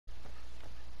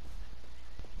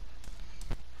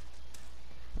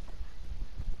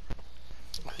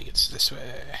it's this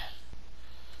way.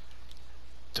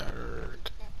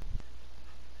 Dark.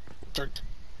 Dark.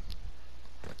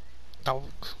 Dog.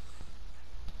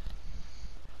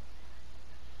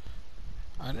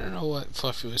 I don't know what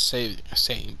Fluffy was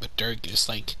saying, but Dirk is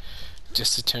like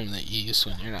just a term that you use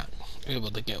when you're not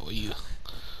able to get what you were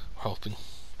hoping.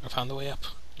 I found the way up.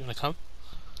 You wanna come?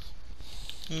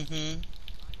 Mm-hmm.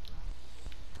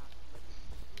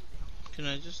 Can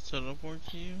I just teleport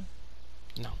to you?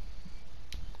 No.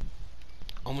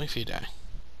 Only if you die.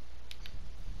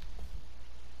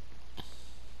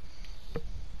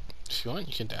 If you want,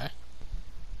 you can die.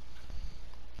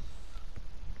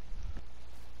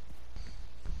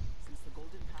 Since the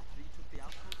Golden Path retook the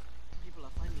outpost, people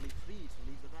are finally free to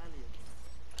leave the valley again.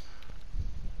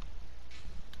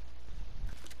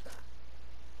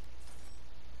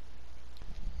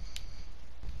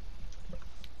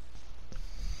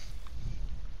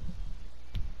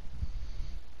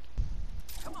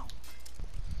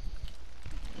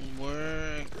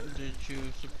 Where did you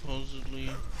supposedly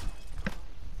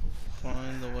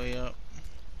find the way up?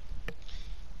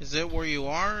 Is it where you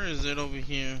are, or is it over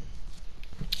here?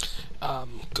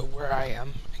 Go where I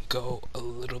am and go a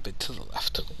little bit to the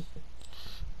left.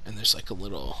 And there's like a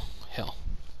little hill.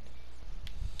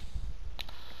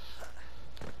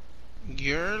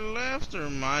 Your left or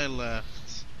my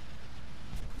left?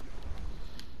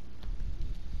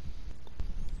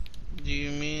 Do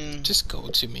you mean... Just go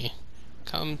to me.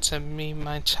 Come to me,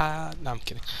 my child. No, I'm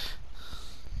kidding.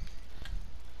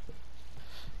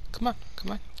 Come on,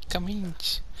 come on. Come in.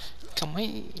 Come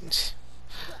in.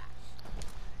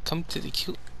 Come to the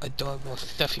cute, adorable,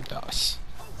 fluffy boss.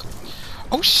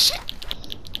 Oh shit!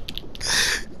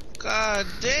 God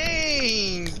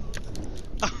dang!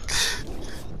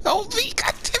 Oh me,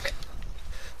 god damn it!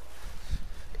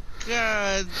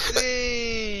 God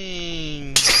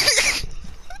dang!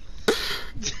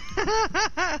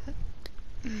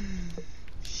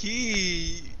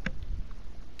 He...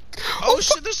 Oh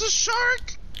shit, there's a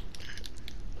shark!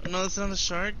 No, that's not a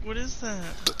shark. What is that?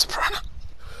 That's a piranha.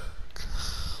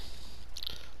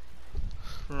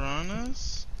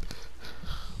 Piranhas?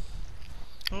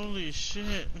 Holy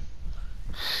shit.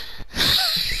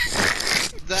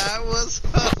 That was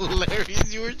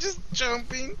hilarious. You were just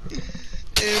jumping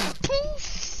and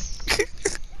poof!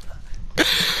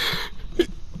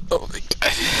 Oh my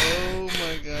god. Oh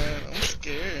my god, I'm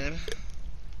scared.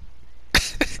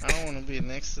 I don't want to be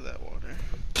next to that water.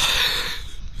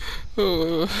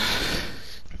 Oh.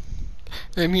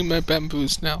 I need my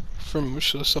bamboos now from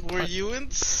emotional support. Were you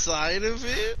inside of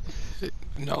it?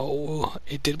 No,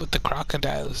 it did what the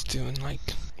crocodile was doing,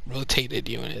 like rotated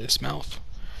you in his mouth.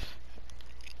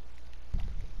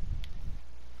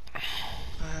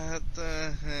 What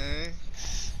the heck?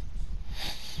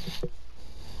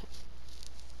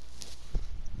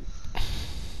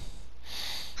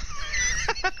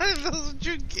 That's what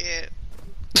you get.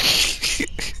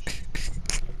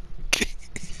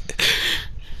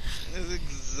 That's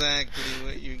exactly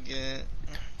what you get.